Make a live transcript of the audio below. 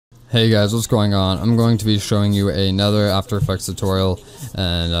Hey guys, what's going on? I'm going to be showing you another After Effects tutorial,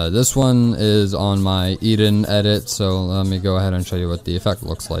 and this one is on my Eden edit, so let me go ahead and show you what the effect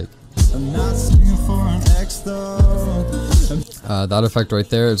looks like. That effect right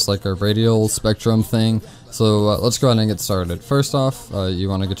there is like a radial spectrum thing, so let's go ahead and get started. First off, you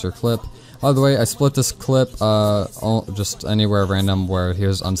want to get your clip. By the way, I split this clip just anywhere random where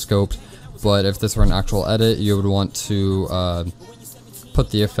here's unscoped, but if this were an actual edit, you would want to put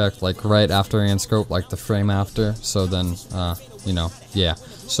the effect like right after unscope, like the frame after, so then you know, yeah.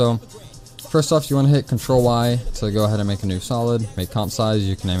 So first off, you want to hit Control Y to go ahead and make a new solid, make comp size,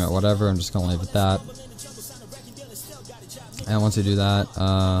 you can name it whatever. I'm just gonna leave it that. And once you do that,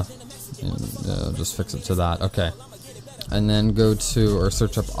 just fix it to that. Okay, and then go to or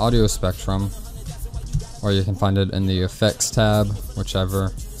search up audio spectrum, or you can find it in the effects tab,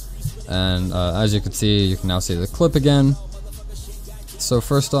 whichever. And as you can see, you can now see the clip again. So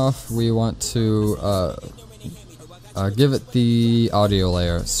first off, we want to give it the audio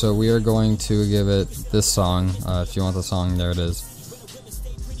layer. So we are going to give it this song. If you want the song, there it is.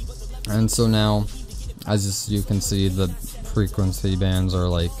 And so now, as you can see, the frequency bands are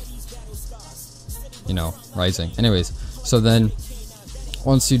like, you know, rising. Anyways, so then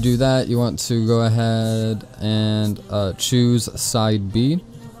once you do that, you want to go ahead and choose side B.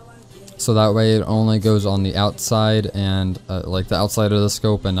 So that way it only goes on the outside and like the outside of the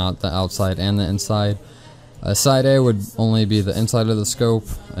scope, and not the outside and the inside. Side A would only be the inside of the scope,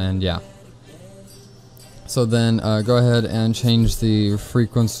 and yeah. So then go ahead and change the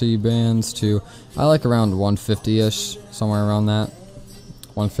frequency bands to, I like around 150-ish, somewhere around that.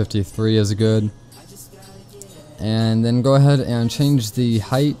 153 is good. And then go ahead and change the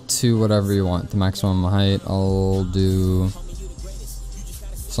height to whatever you want, the maximum height. I'll do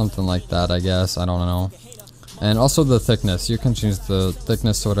something like that, I guess. I don't know. And also the thickness, you can change the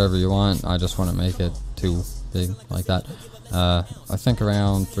thickness to whatever you want. I just want to make it too big like that. I think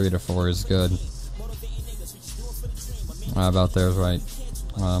around 3 to 4 is good. About there is right.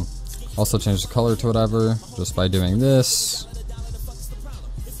 Also change the color to whatever just by doing this.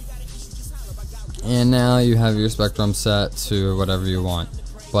 And now you have your spectrum set to whatever you want.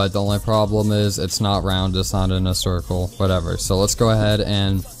 But the only problem is it's not round, it's not in a circle, whatever. So let's go ahead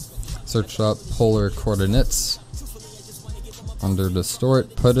and search up polar coordinates. Under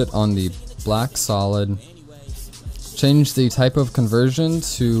distort, put it on the black solid. Change the type of conversion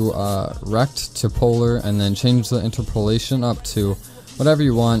to rect to polar, and then change the interpolation up to whatever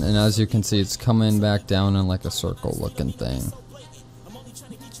you want. And as you can see, it's coming back down in like a circle looking thing.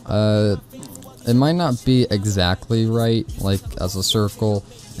 It might not be exactly right, like as a circle,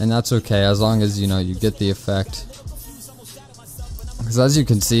 and that's okay as long as, you know, you get the effect. Because as you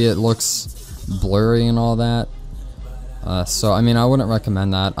can see, it looks blurry and all that. So I mean, I wouldn't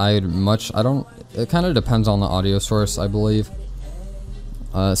recommend that. It kind of depends on the audio source, I believe.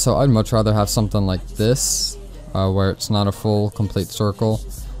 So I'd much rather have something like this, where it's not a full complete circle,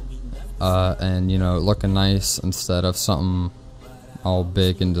 and, you know, looking nice, instead of something all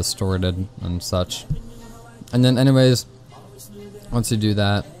big and distorted and such. And then anyways, once you do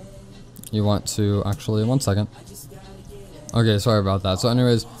that, you want to actually, one second. Okay, sorry about that. So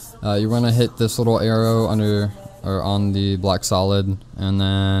anyways, you want to hit this little arrow under, or on the black solid, and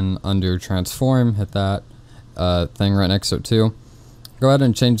then under transform, hit that thing right next to it too. Go ahead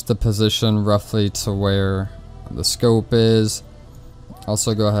and change the position roughly to where the scope is.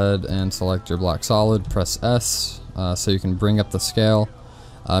 Also go ahead and select your black solid, press S, so you can bring up the scale.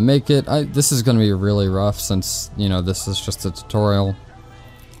 Make it, this is going to be really rough since, you know, this is just a tutorial.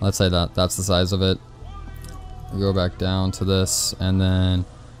 Let's say that's the size of it. Go back down to this, and then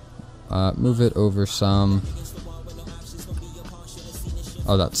move it over some.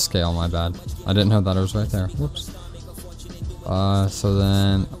 Oh, that's scale, my bad. I didn't know that it was right there. Whoops. So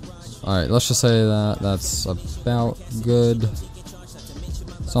then, alright, let's just say that's about good.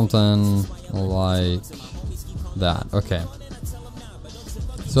 Something like that. Okay.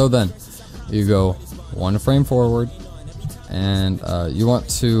 So then, you go 1 frame forward, and you want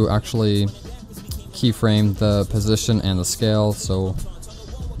to actually keyframe the position and the scale. So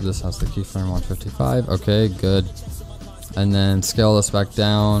this has the keyframe 155. Okay, good. And then scale this back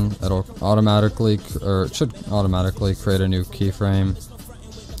down. It'll automatically, or it should automatically create a new keyframe.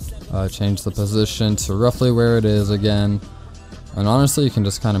 Change the position to roughly where it is again. And honestly, you can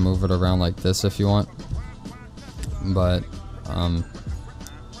just kind of move it around like this if you want. But alright,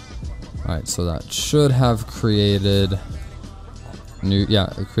 so that should have created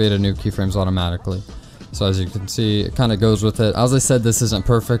created new keyframes automatically. So as you can see, it kind of goes with it. As I said, this isn't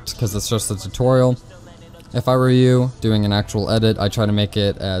perfect because it's just a tutorial. if I were you doing an actual edit, I try to make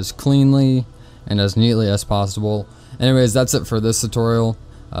it as cleanly and as neatly as possible. Anyways, that's it for this tutorial.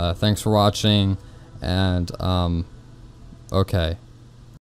 Thanks for watching, and okay.